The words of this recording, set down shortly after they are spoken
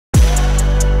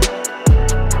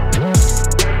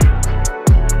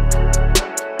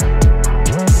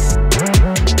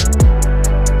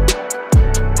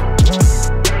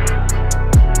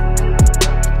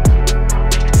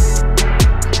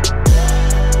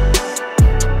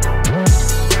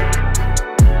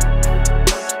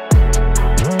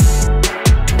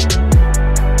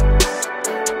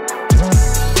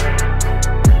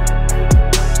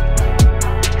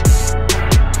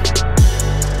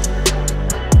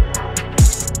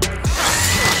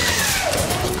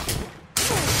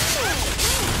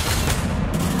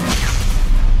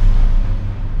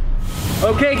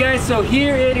Okay guys, so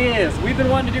here it is. We've been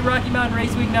wanting to do Rocky Mountain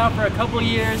Race Week now for a couple of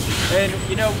years, and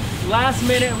you know, last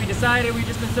minute we decided, we've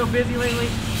just been so busy lately,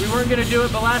 we weren't gonna do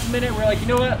it, but last minute we're like, you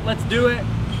know what, let's do it.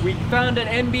 We found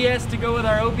an NBS to go with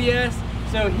our OBS,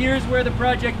 so here's where the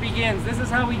project begins. This is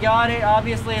how we got it.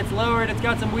 Obviously it's lowered, it's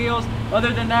got some wheels.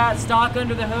 Other than that, stock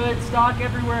under the hood, stock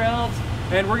everywhere else,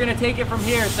 and we're gonna take it from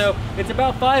here. So it's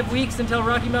about 5 weeks until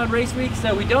Rocky Mountain Race Week,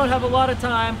 so we don't have a lot of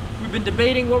time. We've been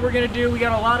debating what we're gonna do. We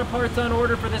got a lot of parts on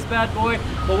order for this bad boy,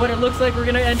 but what it looks like we're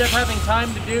gonna end up having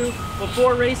time to do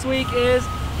before race week is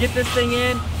get this thing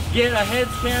in, get a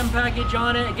heads cam package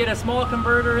on it, get a small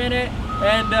converter in it,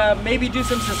 and maybe do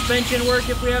some suspension work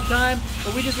if we have time.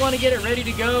 But we just want to get it ready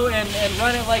to go and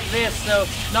run it like this. So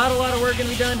not a lot of work gonna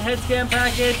be done, heads cam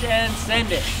package and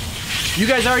send it. You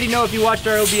guys already know, if you watched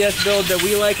our OBS build, that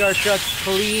we like our trucks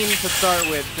clean to start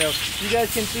with. So you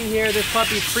guys can see here, this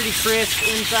puppy's pretty crisp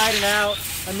inside and out.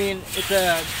 I mean, it's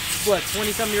a, what,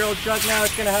 20-some-year-old truck now.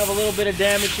 It's gonna have a little bit of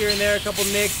damage here and there, a couple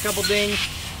nicks, a couple dings.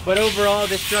 But overall,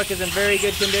 this truck is in very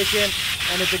good condition,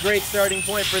 and it's a great starting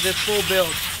point for this full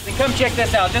build. And come check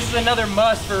this out. This is another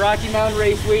must for Rocky Mountain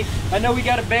Race Week. I know we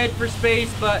got a bed for space,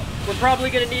 but we're probably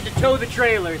gonna need to tow the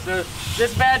trailer. So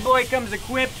this bad boy comes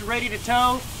equipped, ready to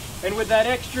tow. And with that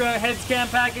extra heads cam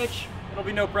package, it'll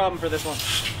be no problem for this one.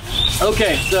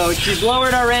 Okay, so she's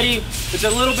lowered already. It's a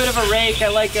little bit of a rake. I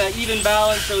like even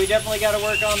balance, so we definitely got to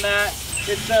work on that.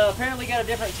 It's apparently got a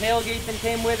different tailgate than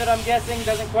came with it, I'm guessing.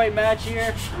 Doesn't quite match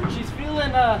here. She's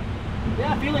feeling,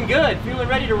 yeah, feeling good. Feeling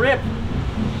ready to rip.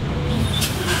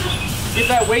 Get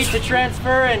that weight to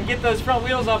transfer and get those front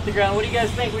wheels off the ground. What do you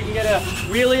guys think? We can get a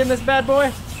wheelie in this bad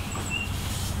boy?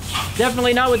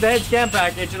 Definitely not with the heads cam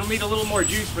package. It'll need a little more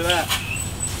juice for that.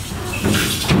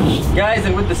 Guys,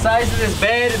 and with the size of this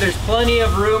bed, there's plenty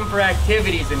of room for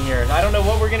activities in here. I don't know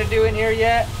what we're gonna do in here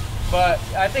yet, but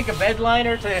I think a bed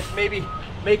liner to maybe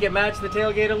make it match the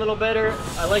tailgate a little better.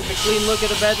 I like the clean look of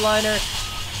the bed liner.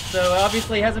 So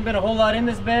obviously hasn't been a whole lot in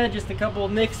this bed, just a couple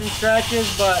of nicks and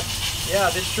scratches, but yeah,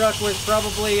 this truck was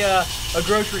probably a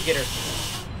grocery getter.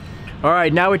 All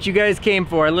right, now what you guys came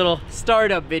for, a little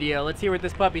startup video. Let's hear what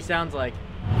this puppy sounds like.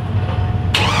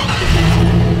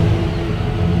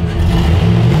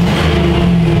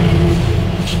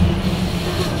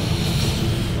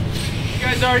 You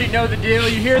guys already know the deal.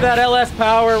 You hear that LS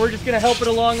power. We're just gonna help it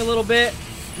along a little bit,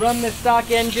 run this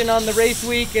stock engine on the race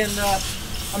week, and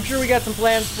I'm sure we got some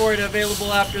plans for it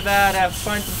available after that.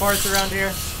 Find some parts around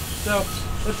here. So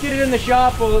let's get it in the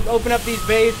shop. We'll open up these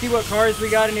bays, see what cars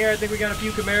we got in here. I think we got a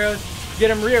few Camaros. Get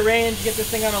them rearranged, get this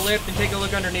thing on a lift, and take a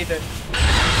look underneath it.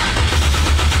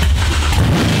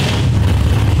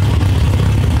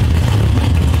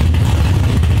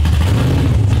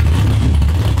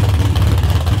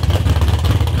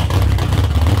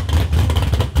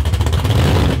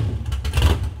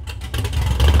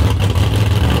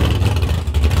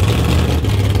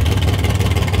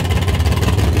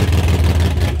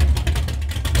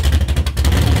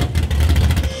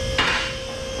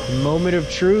 Moment of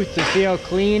truth to see how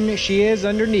clean she is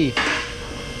underneath.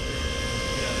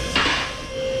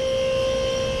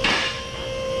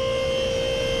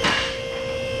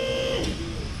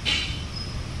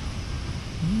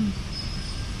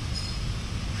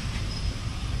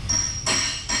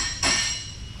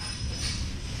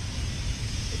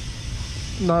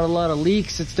 Not a lot of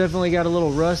leaks. It's definitely got a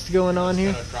little rust going on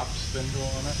here. Got a drop spindle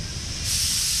on it.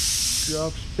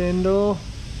 Drop spindle.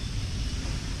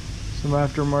 Some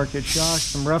aftermarket shocks,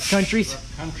 some rough countries.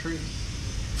 Rough country.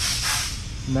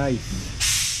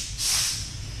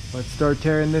 Nice. Let's start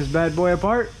tearing this bad boy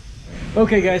apart.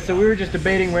 Okay guys, so we were just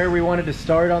debating where we wanted to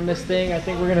start on this thing. I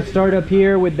think we're gonna start up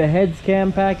here with the heads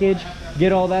cam package,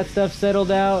 get all that stuff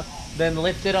settled out, then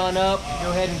lift it on up,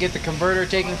 go ahead and get the converter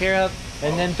taken care of,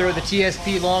 and then throw the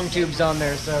TSP long tubes on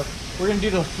there. So we're gonna do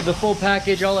the full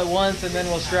package all at once, and then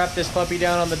we'll strap this puppy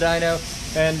down on the dyno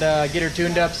and get her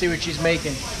tuned up, see what she's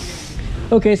making.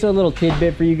 Okay, so a little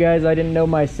tidbit for you guys I didn't know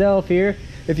myself here.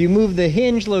 If you move the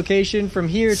hinge location from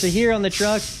here to here on the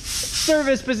truck,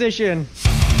 service position.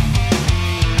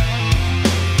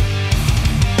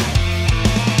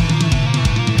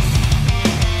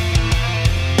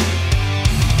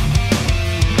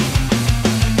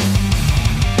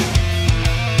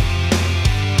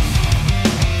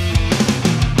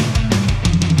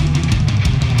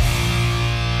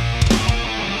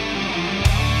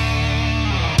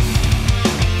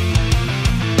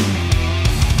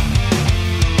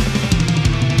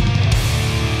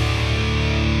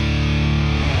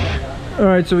 All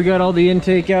right, so we got all the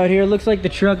intake out here. Looks like the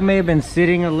truck may have been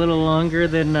sitting a little longer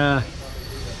than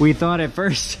we thought at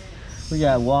first. We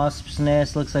got wasps'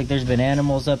 nest. Looks like there's been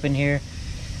animals up in here.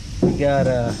 We got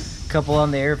a couple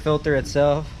on the air filter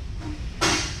itself.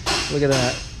 Look at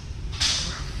that.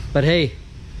 But hey,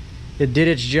 it did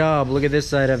its job. Look at this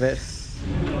side of it.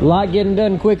 A lot getting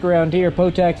done quick around here.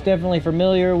 Potak's definitely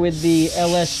familiar with the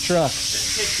LS truck.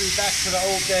 This takes me back to the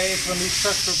old days when these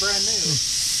trucks were brand new.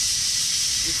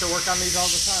 Used to work on these all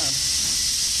the time.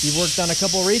 You've worked on a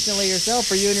couple recently yourself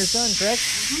for you and your son, correct?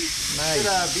 Nice. Did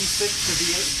a V6 to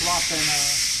V8 swap in a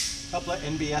couple of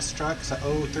NBS trucks, a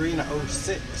 03 and a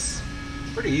 06.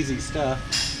 Pretty easy stuff.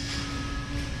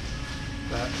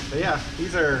 But yeah,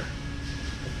 these are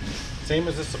same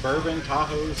as the Suburban,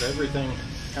 Tahoes, everything.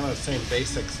 Kind of the same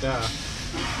basic stuff.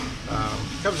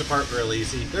 Comes apart real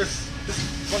easy. This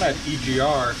one had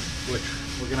EGR, which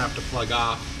we're gonna have to plug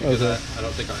off because I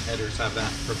don't think our headers have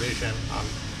that provision on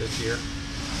this year.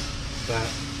 But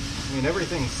I mean,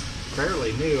 everything's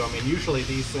fairly new. I mean, usually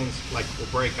these things like will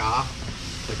break off,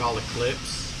 like all the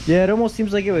clips. Yeah, it almost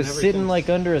seems like it was sitting like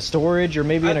under a storage or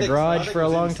maybe in a garage for a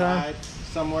long time.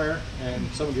 Somewhere,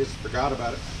 and somebody just forgot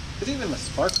about it. Because even the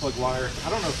spark plug wires, I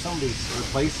don't know if somebody's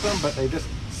replaced them, but they just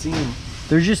seem...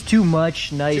 They're just too much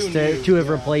to have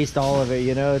replaced all of it,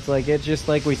 you know? It's just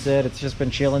like we said, it's just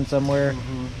been chilling somewhere,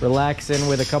 relaxing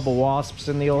with a couple wasps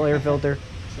in the old air filter.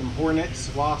 Some hornets,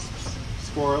 wasps,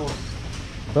 squirrels.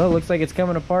 Well, it looks like it's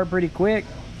coming apart pretty quick.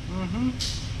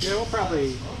 Yeah, we'll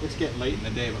probably, it's getting late in the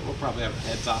day, but we'll probably have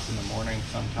heads off in the morning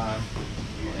sometime.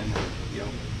 And, you know,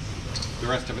 the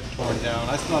rest of it torn down.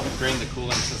 I still haven't drained the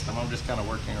cooling system. I'm just kind of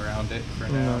working around it for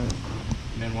now.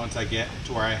 And then once I get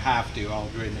to where I have to, I'll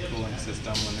drain the cooling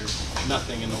system when there's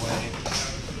nothing in the way.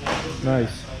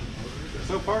 Nice.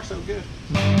 So far, so good.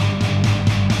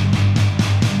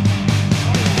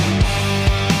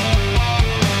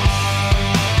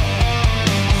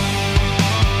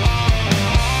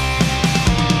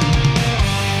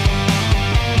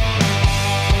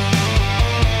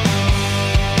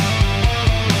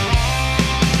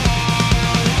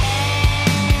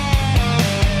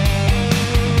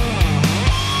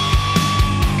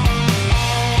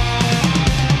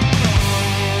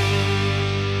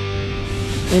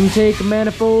 Intake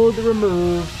manifold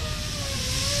removed.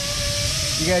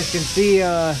 You guys can see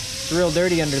it's real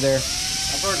dirty under there.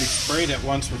 I've already sprayed it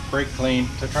once with brake clean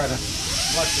to try to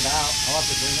flush it out. I'll have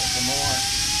to clean it some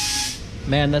more.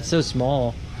 Man, that's so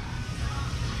small.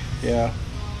 Yeah.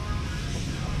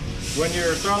 When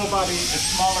your throttle body is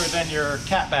smaller than your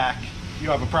catback, you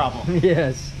have a problem.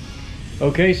 Yes.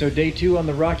 Okay, so day 2 on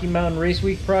the Rocky Mountain Race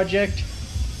Week project.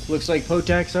 Looks like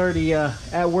Potak's already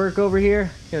at work over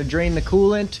here. Gonna drain the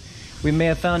coolant. We may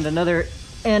have found another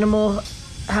animal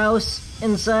house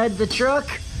inside the truck.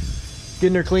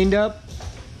 Getting her cleaned up.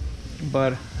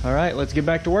 But all right, let's get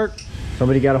back to work.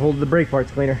 Somebody got a hold of the brake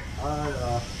parts cleaner.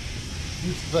 I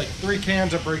used like 3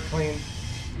 cans of brake clean.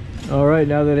 All right,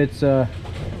 now that it's a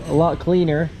lot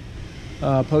cleaner,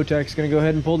 Potak's gonna go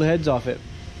ahead and pull the heads off it.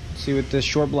 See what this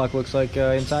short block looks like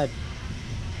inside.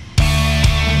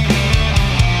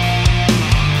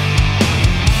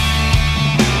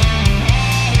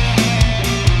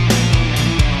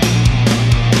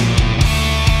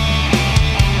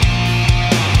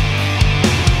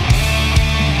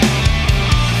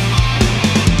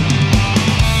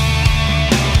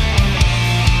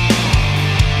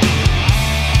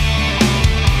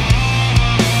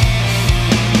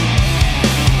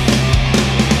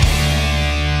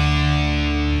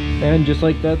 And just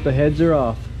like that, the heads are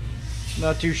off.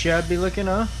 Not too shabby looking,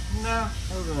 huh? No,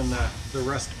 other than the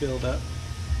rust buildup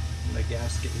and the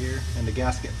gasket here and the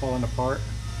gasket falling apart.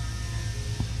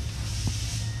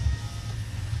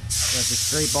 Got to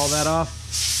scrape all that off.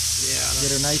 Yeah.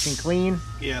 Get her nice and clean.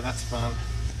 Yeah, that's fun.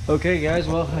 Okay guys,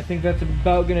 well I think that's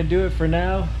about gonna do it for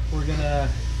now. We're gonna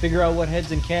figure out what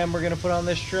heads and cam we're gonna put on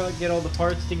this truck, get all the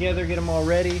parts together, get them all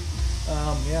ready.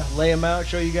 Yeah, lay them out,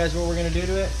 show you guys what we're gonna do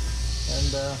to it.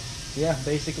 And yeah,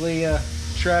 basically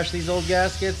trash these old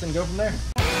gaskets and go from there.